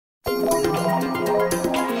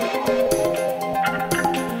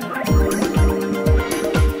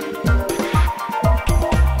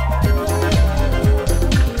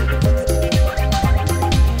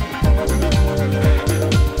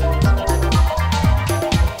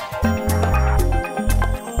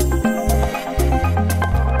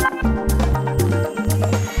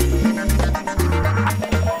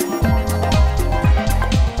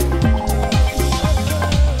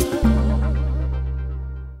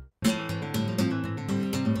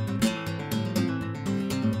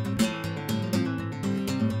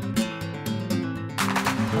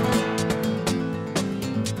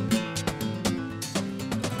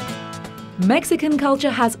Mexican culture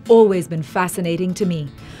has always been fascinating to me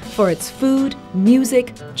for its food,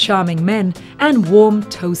 music, charming men, and warm,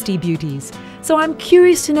 toasty beauties. So I'm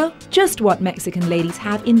curious to know just what Mexican ladies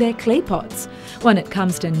have in their clay pots when it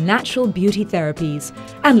comes to natural beauty therapies.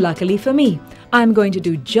 And luckily for me, I'm going to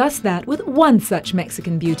do just that with one such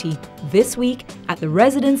Mexican beauty this week at the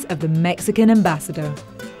residence of the Mexican ambassador.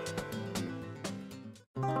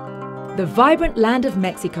 The vibrant land of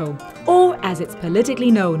Mexico, or as it's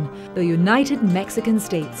politically known, the United Mexican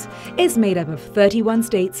States, is made up of 31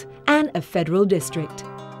 states and a federal district.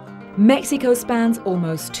 Mexico spans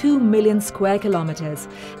almost 2 million square kilometers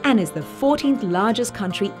and is the 14th largest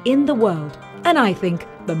country in the world, and I think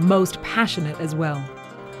the most passionate as well.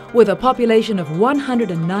 With a population of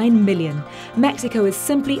 109 million, Mexico is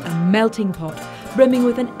simply a melting pot, brimming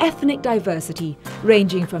with an ethnic diversity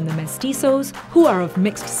ranging from the mestizos, who are of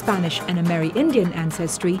mixed Spanish and Amerindian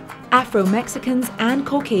ancestry, Afro-Mexicans and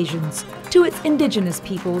Caucasians, to its indigenous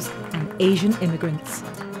peoples and Asian immigrants.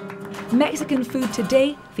 Mexican food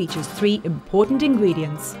today features 3 important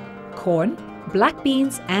ingredients: corn, black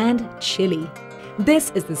beans, and chili.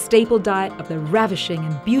 This is the staple diet of the ravishing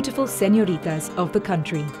and beautiful señoritas of the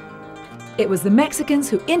country. It was the Mexicans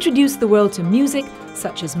who introduced the world to music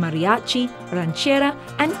such as mariachi, ranchera,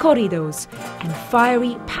 and corridos, and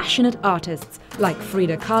fiery, passionate artists like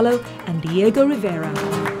Frida Kahlo and Diego Rivera.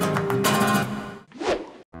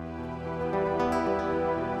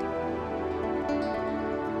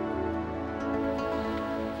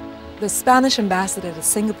 The Spanish ambassador to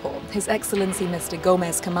Singapore, His Excellency Mr.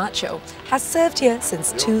 Gomez Camacho, has served here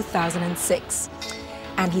since 2006.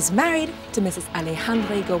 And he's married to Mrs.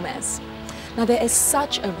 Alejandre Gomez. Now, there is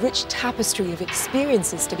such a rich tapestry of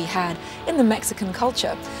experiences to be had in the Mexican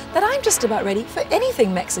culture that I'm just about ready for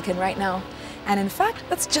anything Mexican right now. And in fact,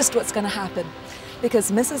 that's just what's going to happen,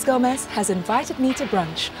 because Mrs. Gomez has invited me to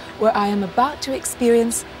brunch, where I am about to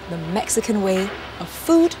experience the Mexican way of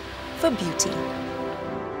food for beauty.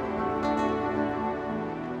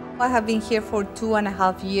 I have been here for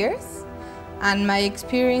 2.5 years, and my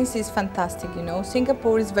experience is fantastic. You know,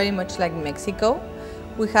 Singapore is very much like Mexico.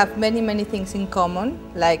 We have many things in common,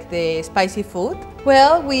 like the spicy food.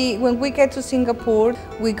 Well, when we get to Singapore,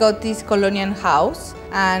 we got this colonial house,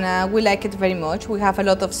 and we like it very much. We have a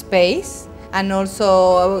lot of space and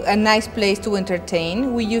also a nice place to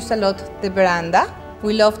entertain. We use a lot the veranda.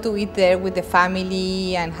 We love to eat there with the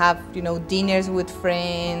family and have, you know, dinners with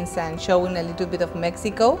friends and showing a little bit of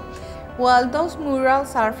Mexico. Well, those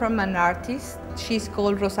murals are from an artist. She's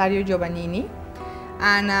called Rosario Giovannini,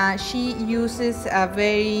 and she uses a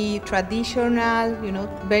very traditional, you know,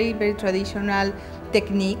 very traditional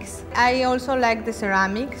techniques. I also like the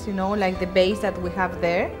ceramics, you know, like the base that we have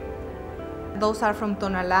there. Those are from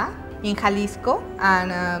Tonalá in Jalisco,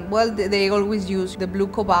 and well, they always use the blue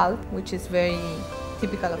cobalt, which is very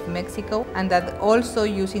typical of Mexico, and that also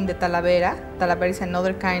using the talavera. Talavera is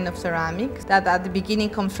another kind of ceramics that at the beginning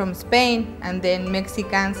comes from Spain, and then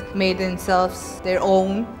Mexicans made themselves their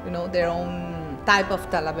own, you know, their own type of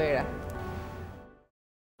talavera.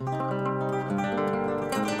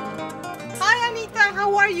 Hi Anita,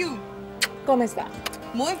 how are you? ¿Cómo está?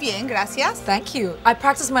 Muy bien, gracias. Thank you. I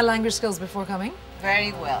practiced my language skills before coming.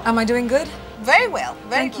 Very well. Am I doing good? Very well.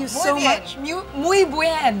 Very Thank good. you so bien. much. Muy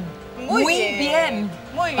bien. Muy bien.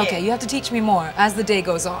 Muy bien. Okay, you have to teach me more as the day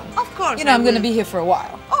goes on. Of course. You know, I'm going to be here for a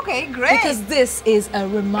while. Okay, great. Because this is a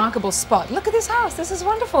remarkable spot. Look at this house. This is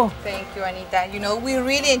wonderful. Thank you, Anita. You know, we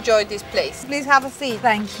really enjoyed this place. Please have a seat.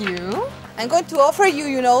 Thank you. I'm going to offer you,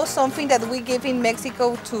 you know, something that we give in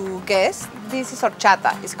Mexico to guests. This is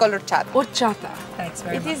horchata. It's called horchata. Horchata. Thanks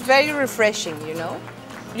very much. It is very refreshing, you know.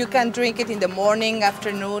 You can drink it in the morning,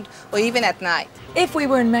 afternoon, or even at night. If we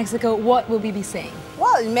were in Mexico, what would we be saying?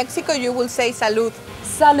 Well, in Mexico, you will say salud.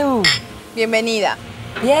 Salud. Bienvenida.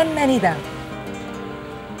 Bienvenida.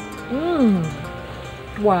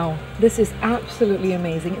 Wow, this is absolutely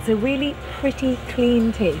amazing. It's a really pretty,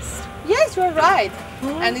 clean taste. Yes, Yes, you're right.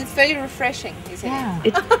 And it's very refreshing, isn't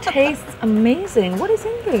it? It tastes amazing. What is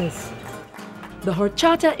in this? The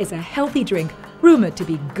horchata is a healthy drink rumored to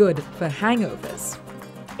be good for hangovers.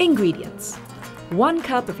 Ingredients: 1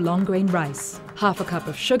 cup of long grain rice, half a cup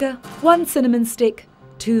of sugar, 1 cinnamon stick,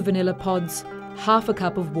 2 vanilla pods, half a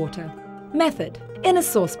cup of water. Method: in a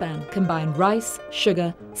saucepan, combine rice,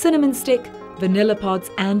 sugar, cinnamon stick, vanilla pods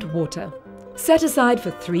and water. Set aside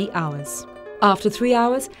for 3 hours. After 3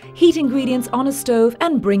 hours, heat ingredients on a stove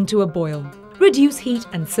and bring to a boil. Reduce heat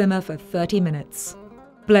and simmer for 30 minutes.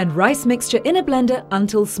 Blend rice mixture in a blender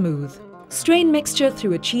until smooth. Strain mixture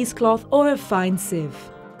through a cheesecloth or a fine sieve.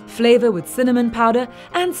 Flavor with cinnamon powder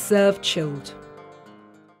and serve chilled.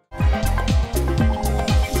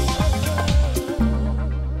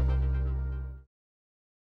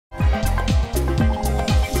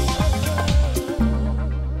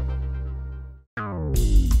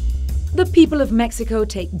 The people of Mexico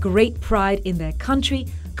take great pride in their country,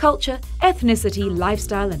 culture, ethnicity,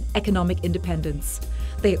 lifestyle and economic independence.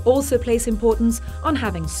 They also place importance on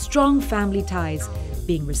having strong family ties,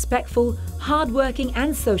 being respectful, hardworking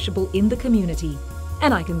and sociable in the community.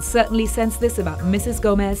 And I can certainly sense this about Mrs.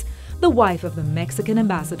 Gomez, the wife of the Mexican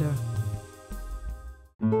ambassador.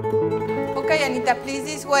 Okay, Anita, please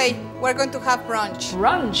this way. We're going to have brunch.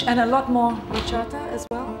 Brunch and a lot more horchata as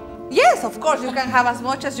well? Yes, of course, you can have as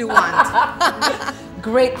much as you want.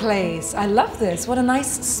 Great place. I love this. What a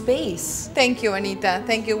nice space. Thank you, Anita.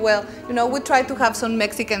 Thank you. Well, we try to have some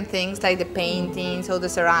Mexican things like the paintings or the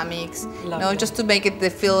ceramics, just to make it the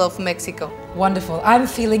feel of Mexico. Wonderful. I'm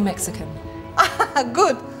feeling Mexican.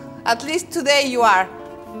 Good. At least today you are.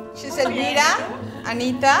 She's Elvira,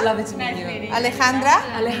 Anita. Love it to meet you. Alejandra.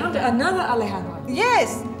 Alejandra, another Alejandra.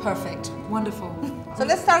 Yes. Perfect. Wonderful. So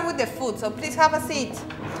let's start with the food. So please have a seat.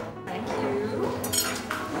 Thank you.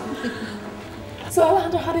 So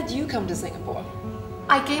Alejandra, how did you come to Singapore?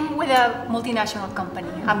 I came with a multinational company.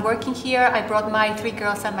 I'm working here. I brought my 3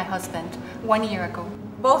 girls and my husband 1 year ago.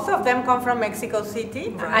 Both of them come from Mexico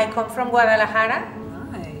City. Right. I come from Guadalajara.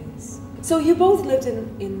 Nice. So you both lived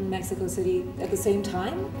in Mexico City at the same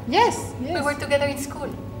time? Yes. We were together in school.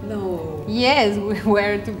 No. Yes, we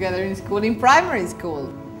were together in school, in primary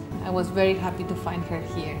school. I was very happy to find her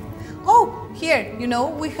here. Oh, here,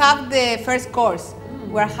 we have the first course.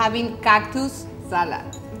 We're having cactus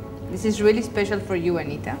salad. This is really special for you,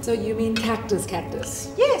 Anita. So you mean cactus?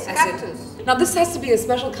 Yes, cactus. Now this has to be a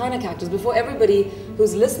special kind of cactus. Before everybody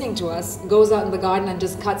who's listening to us goes out in the garden and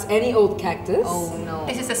just cuts any old cactus. Oh no.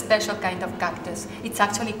 This is a special kind of cactus. It's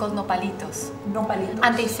actually called nopalitos. Nopalitos.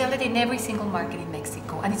 And they sell it in every single market in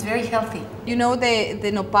Mexico. And it's very healthy.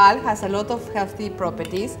 The nopal has a lot of healthy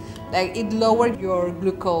properties. Like it lowers your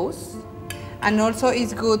glucose. And also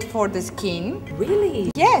it's good for the skin.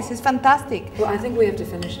 Really? Yes, it's fantastic. Well, I think we have to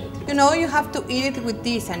finish it. You have to eat it with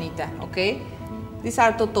this, Anita, okay? These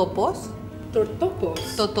are totopos. Totopos?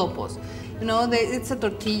 Totopos. It's a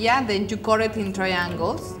tortilla, then you cut it in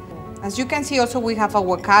triangles. As you can see, also we have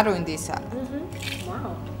avocado in this salad.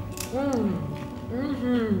 Wow.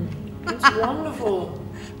 It's wonderful.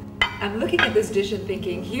 I'm looking at this dish and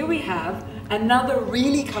thinking, here we have another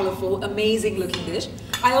really colorful, amazing looking dish.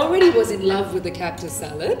 I already was in love with the cactus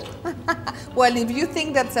salad. Well, if you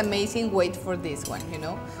think that's amazing, wait for this one,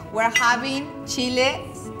 We're having chile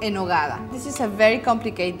en nogada. This is a very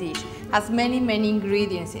complicated dish. Has many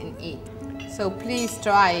ingredients in it. So please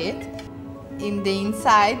try it. In the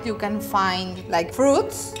inside, you can find like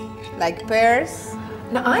fruits, like pears.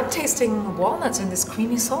 Now I'm tasting walnuts in this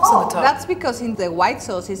creamy sauce on the top. That's because in the white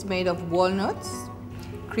sauce is made of walnuts,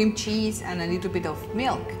 cream cheese, and a little bit of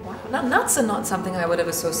milk. Wow. Now nuts are not something I would have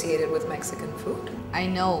associated with Mexican food. I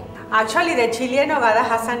know. Actually, the chile en nogada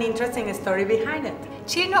has an interesting story behind it.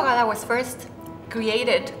 Chile en nogada was first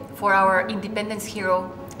created for our independence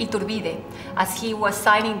hero Iturbide. As he was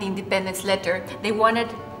signing the independence letter, they wanted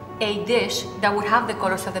a dish that would have the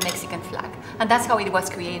colors of the Mexican flag. And that's how it was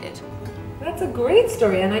created. That's a great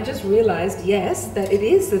story, and I just realized, yes, that it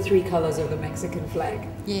is the 3 colors of the Mexican flag.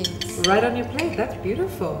 Yes. Right on your plate, that's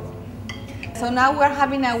beautiful. So now we're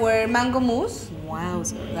having our mango mousse. Wow,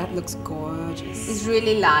 so that looks gorgeous. It's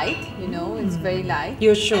really light, it's very light.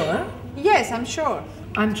 You're sure? Yes, I'm sure.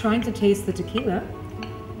 I'm trying to taste the tequila.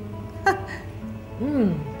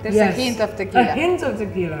 There's a hint of tequila. A hint of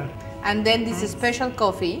tequila. And then this special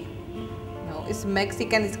coffee. It's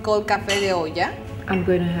Mexican, it's called café de olla. I'm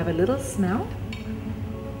going to have a little smell.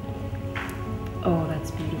 Oh,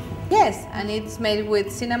 that's beautiful. Yes, and it's made with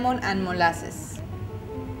cinnamon and molasses.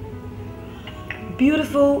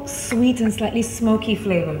 Beautiful, sweet and slightly smoky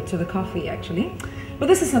flavor to the coffee, actually. But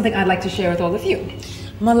this is something I'd like to share with all of you.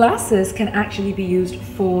 Molasses can actually be used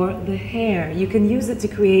for the hair. You can use it to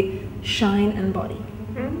create shine and body.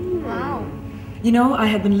 Wow. You know, I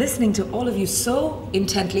have been listening to all of you so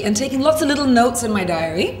intently and taking lots of little notes in my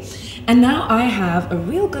diary. And now I have a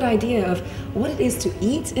real good idea of what it is to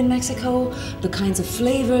eat in Mexico, the kinds of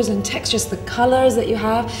flavors and textures, the colors that you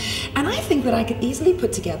have. And I think that I could easily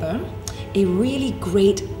put together a really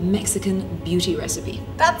great Mexican beauty recipe.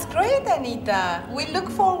 That's great, Anita. We look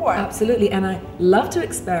forward. Absolutely, and I love to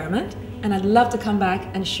experiment, and I'd love to come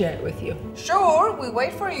back and share it with you. Sure, we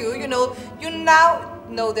wait for you. You know, you now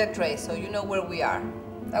know the address, so you know where we are.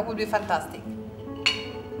 That would be fantastic.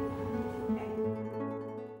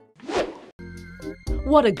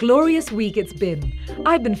 What a glorious week it's been.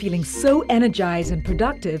 I've been feeling so energized and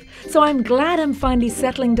productive, so I'm glad I'm finally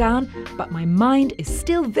settling down, but my mind is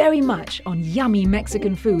still very much on yummy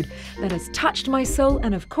Mexican food that has touched my soul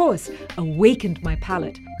and, of course, awakened my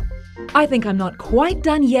palate. I think I'm not quite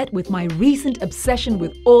done yet with my recent obsession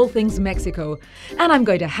with all things Mexico, and I'm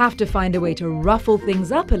going to have to find a way to ruffle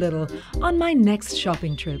things up a little on my next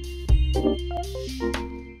shopping trip.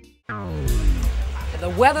 The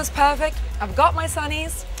weather's perfect, I've got my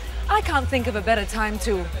sunnies. I can't think of a better time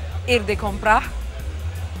to ir de comprar.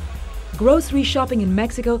 Grocery shopping in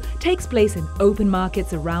Mexico takes place in open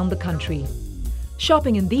markets around the country.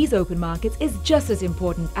 Shopping in these open markets is just as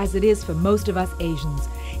important as it is for most of us Asians.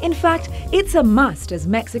 In fact, it's a must, as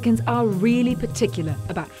Mexicans are really particular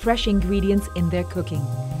about fresh ingredients in their cooking.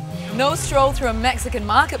 No stroll through a Mexican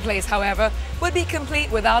marketplace, however, would be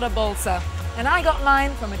complete without a bolsa. And I got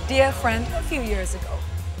mine from a dear friend a few years ago.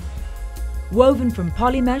 Woven from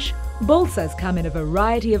polymesh, bolsas come in a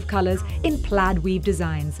variety of colors in plaid weave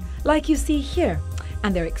designs, like you see here,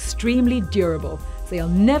 and they're extremely durable, so you'll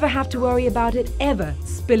never have to worry about it ever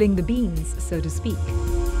spilling the beans, so to speak.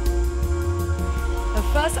 The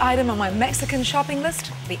first item on my Mexican shopping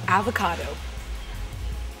list, the avocado.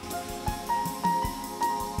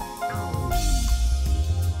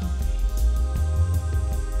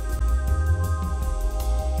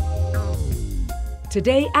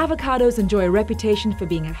 Today, avocados enjoy a reputation for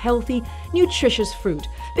being a healthy, nutritious fruit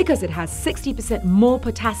because it has 60% more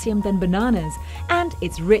potassium than bananas, and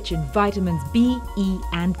it's rich in vitamins B, E,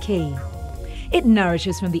 and K. It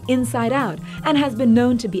nourishes from the inside out and has been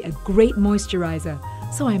known to be a great moisturizer,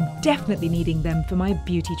 so I'm definitely needing them for my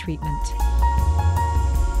beauty treatment.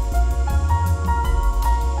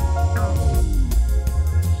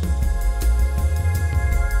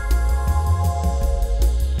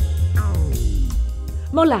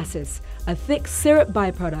 Molasses, a thick syrup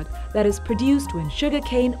byproduct that is produced when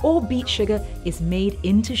sugarcane or beet sugar is made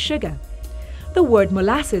into sugar. The word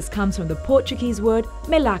molasses comes from the Portuguese word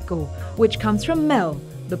melaco, which comes from mel,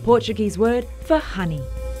 the Portuguese word for honey.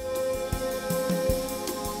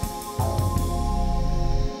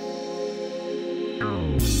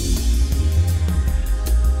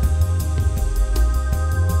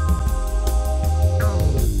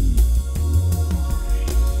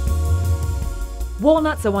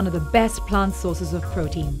 Walnuts are one of the best plant sources of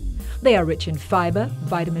protein. They are rich in fiber,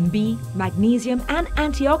 vitamin B, magnesium, and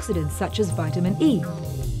antioxidants such as vitamin E.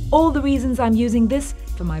 All the reasons I'm using this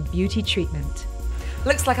for my beauty treatment.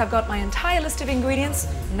 Looks like I've got my entire list of ingredients.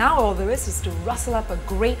 Now all there is to rustle up a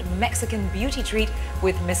great Mexican beauty treat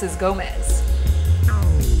with Mrs. Gomez.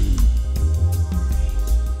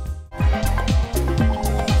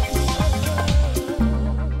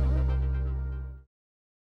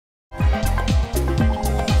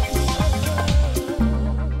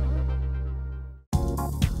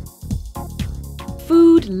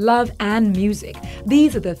 Food, love, and music.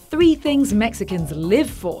 These are the three things Mexicans live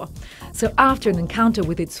for. So after an encounter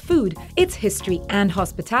with its food, its history, and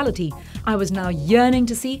hospitality, I was now yearning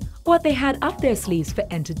to see what they had up their sleeves for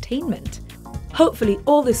entertainment. Hopefully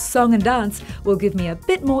all this song and dance will give me a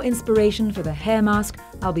bit more inspiration for the hair mask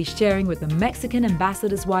I'll be sharing with the Mexican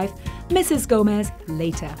ambassador's wife, Mrs. Gomez,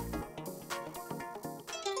 later.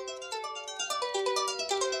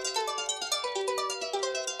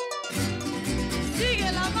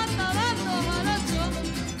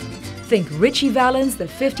 Think Richie Valens, the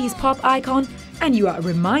 50s pop icon, and you are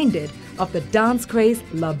reminded of the dance craze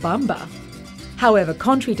La Bamba. However,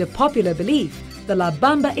 contrary to popular belief, the La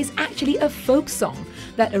Bamba is actually a folk song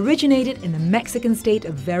that originated in the Mexican state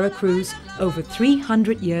of Veracruz over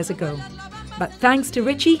 300 years ago. But thanks to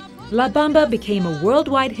Richie, La Bamba became a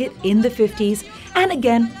worldwide hit in the 50s and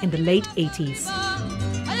again in the late 80s.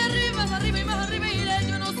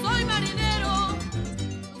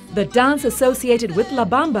 The dance associated with La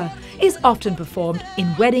Bamba is often performed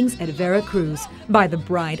in weddings at Veracruz by the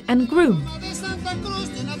bride and groom.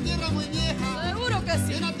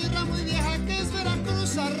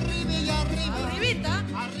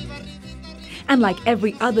 And like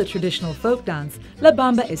every other traditional folk dance, La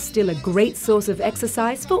Bamba is still a great source of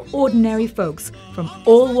exercise for ordinary folks from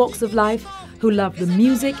all walks of life who love the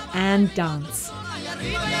music and dance.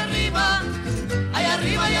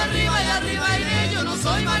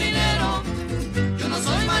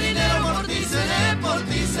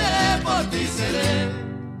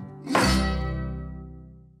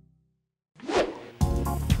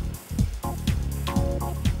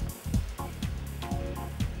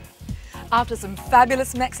 After some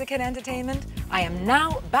fabulous Mexican entertainment, I am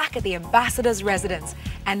now back at the ambassador's residence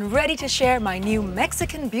and ready to share my new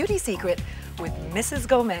Mexican beauty secret with Mrs.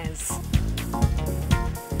 Gomez.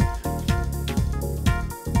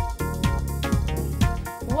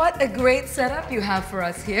 What a great setup you have for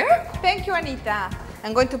us here. Thank you, Anita.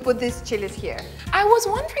 I'm going to put these chilies here. I was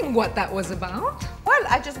wondering what that was about. Well,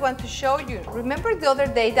 I just want to show you. Remember the other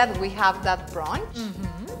day that we have that brunch?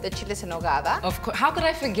 The chiles en nogada? Of course, how could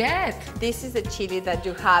I forget? This is the chili that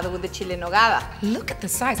you had with the chile en nogada. Look at the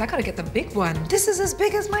size, I gotta get the big one. This is as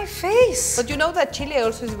big as my face. But you know that chili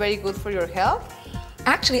also is very good for your health?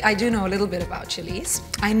 Actually, I do know a little bit about chilies.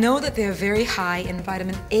 I know that they're very high in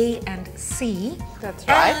vitamin A and C. That's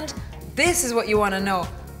right. And this is what you want to know.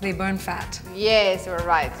 They burn fat. Yes, you're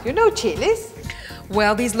right. You know chilies?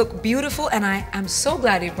 Well, these look beautiful, and I am so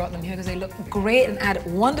glad you brought them here because they look great and add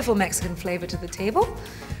wonderful Mexican flavor to the table.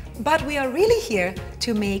 But we are really here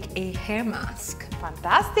to make a hair mask.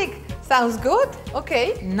 Fantastic. Sounds good.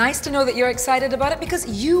 Okay. Nice to know that you're excited about it because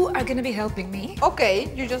you are going to be helping me.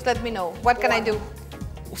 Okay, you just let me know. What can I do?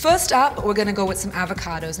 First up, we're gonna go with some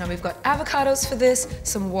avocados. Now we've got avocados for this,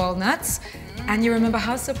 some walnuts. And you remember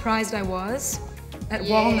how surprised I was at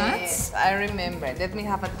walnuts? Yes, I remember. Let me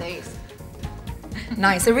have a taste.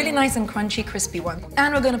 Nice, a really nice and crunchy, crispy one.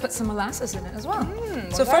 And we're gonna put some molasses in it as well.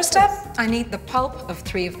 So first up, I need the pulp of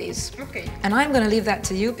 3 of these. Okay. And I'm gonna leave that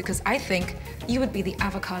to you because I think you would be the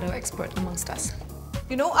avocado expert amongst us.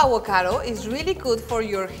 You know, avocado is really good for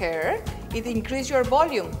your hair. It increases your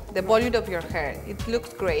volume, the volume of your hair. It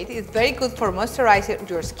looks great. It's very good for moisturizing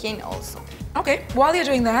your skin also. Okay, while you're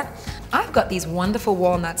doing that, I've got these wonderful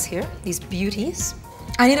walnuts here, these beauties.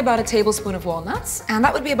 I need about a tablespoon of walnuts, and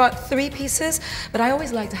that would be about 3 pieces, but I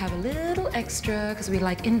always like to have a little extra because we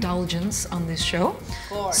like indulgence on this show.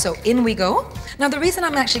 So in we go. Now the reason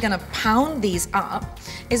I'm actually gonna pound these up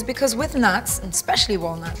is because with nuts, and especially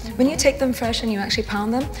walnuts, when you take them fresh and you actually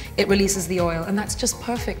pound them, it releases the oil, and that's just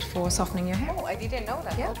perfect for softening your hair. Oh, I didn't know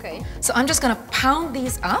that. Yeah. Okay. So I'm just gonna pound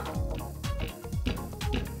these up.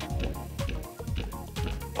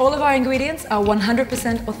 All of our ingredients are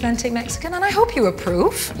 100% authentic Mexican, and I hope you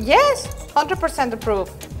approve. Yes, 100%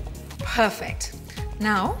 approved. Perfect.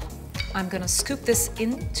 Now, I'm gonna scoop this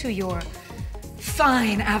into your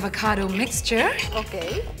fine avocado mixture.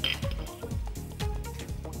 Okay.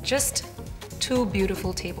 Just 2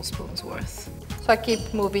 beautiful tablespoons worth. So I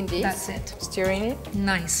keep moving this. That's it. Stirring it.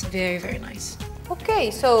 Nice, very, very nice. Okay,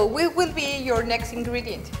 so what will be your next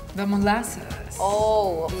ingredient? The molasses.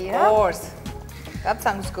 Oh, of course. That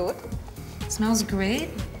sounds good. Smells great.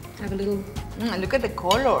 Have a little... Look at the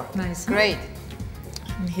color. Nice. Great.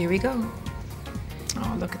 And here we go.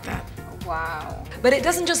 Oh, look at that. Wow. But it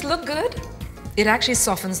doesn't just look good. It actually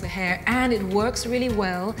softens the hair, and it works really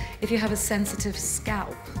well if you have a sensitive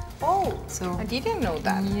scalp. Oh, So- I didn't know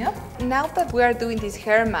that. Yep. Now that we are doing this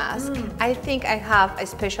hair mask, I think I have a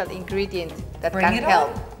special ingredient that Bring can it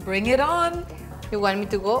help. on. Bring it on. You want me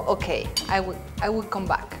to go? Okay, I will come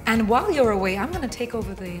back. And while you're away, I'm gonna take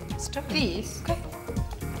over the stove. Please. Okay.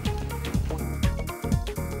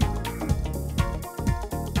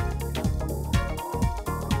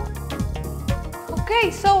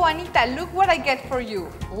 Okay, so Anita, look what I get for you.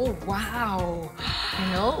 Oh, wow. You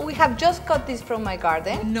know, we have just got this from my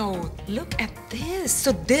garden. No, look at this.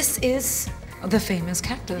 So this is the famous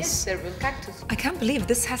cactus. Yes, the real cactus. I can't believe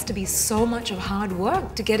this has to be so much of hard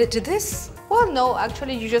work to get it to this. Well, no,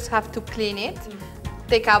 actually you just have to clean it.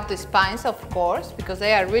 Take out the spines, of course, because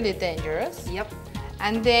they are really dangerous. Yep.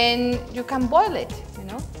 And then you can boil it, you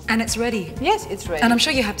know. And it's ready. Yes, it's ready. And I'm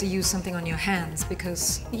sure you have to use something on your hands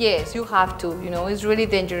because... Yes, you have to, you know, it's really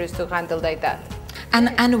dangerous to handle like that.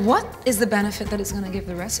 And what is the benefit that it's going to give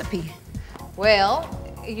the recipe? Well,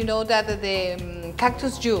 you know that the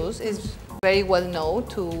cactus juice is very well known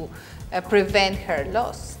to prevent hair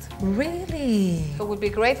loss. Really? So it would be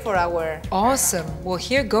great for our... Awesome. Well,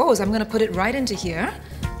 here goes. I'm going to put it right into here.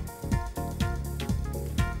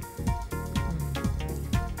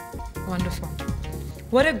 Wonderful.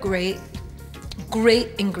 What a great, great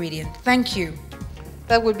ingredient. Thank you.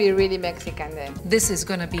 That would be really Mexican then. This is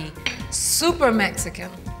going to be super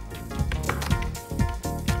Mexican.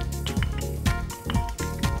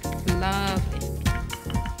 Lovely.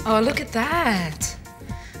 Oh, look at that.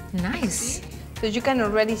 Nice. So you can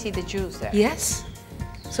already see the juice there. Yes.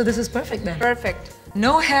 So this is perfect then. Perfect.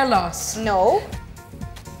 No hair loss. No.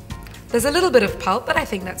 There's a little bit of pulp, but I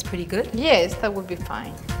think that's pretty good. Yes, that would be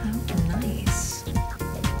fine. Oh, nice.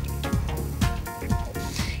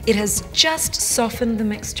 It has just softened the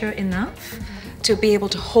mixture enough to be able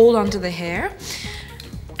to hold onto the hair,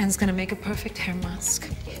 and it's gonna make a perfect hair mask.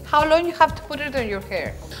 How long you have to put it on your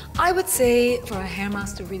hair? I would say for a hair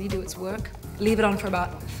mask to really do its work, leave it on for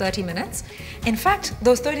about 30 minutes. In fact,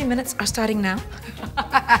 those 30 minutes are starting now.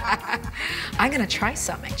 I'm gonna try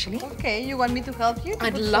some actually. Okay, you want me to help you?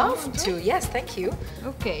 I'd love to, yes, thank you.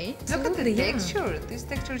 Okay, look at the Absolutely, yeah. texture. This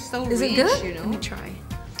texture is so Is rich, it good? you know. Let me try.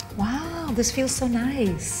 Wow, this feels so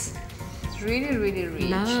nice. It's really, really rich.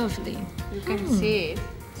 Lovely. You can see it.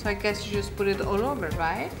 So I guess you just put it all over,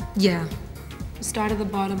 right? Yeah. We'll start at the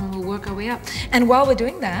bottom and we'll work our way up. And while we're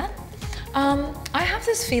doing that, I have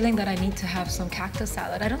this feeling that I need to have some cactus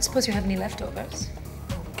salad. I don't suppose you have any leftovers.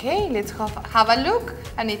 Okay, let's have a look.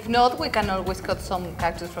 And if not, we can always cut some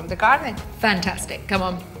cactus from the garden. Fantastic, come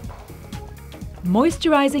on.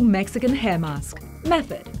 Moisturizing Mexican hair mask.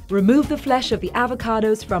 Method: remove the flesh of the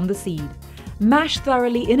avocados from the seed. Mash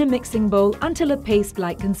thoroughly in a mixing bowl until a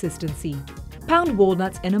paste-like consistency. Pound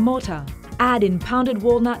walnuts in a mortar. Add in pounded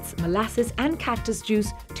walnuts, molasses and cactus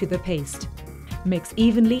juice to the paste. Mix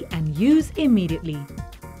evenly and use immediately.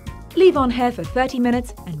 Leave on hair for 30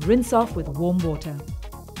 minutes and rinse off with warm water.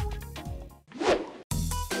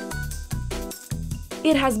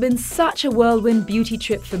 It has been such a whirlwind beauty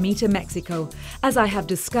trip for me to Mexico, as I have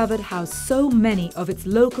discovered how so many of its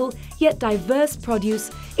local yet diverse produce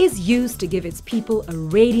is used to give its people a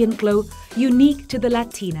radiant glow unique to the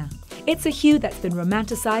Latina. It's a hue that's been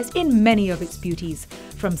romanticized in many of its beauties,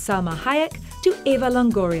 from Salma Hayek to Eva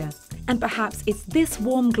Longoria. And perhaps it's this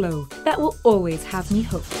warm glow that will always have me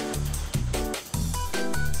hooked.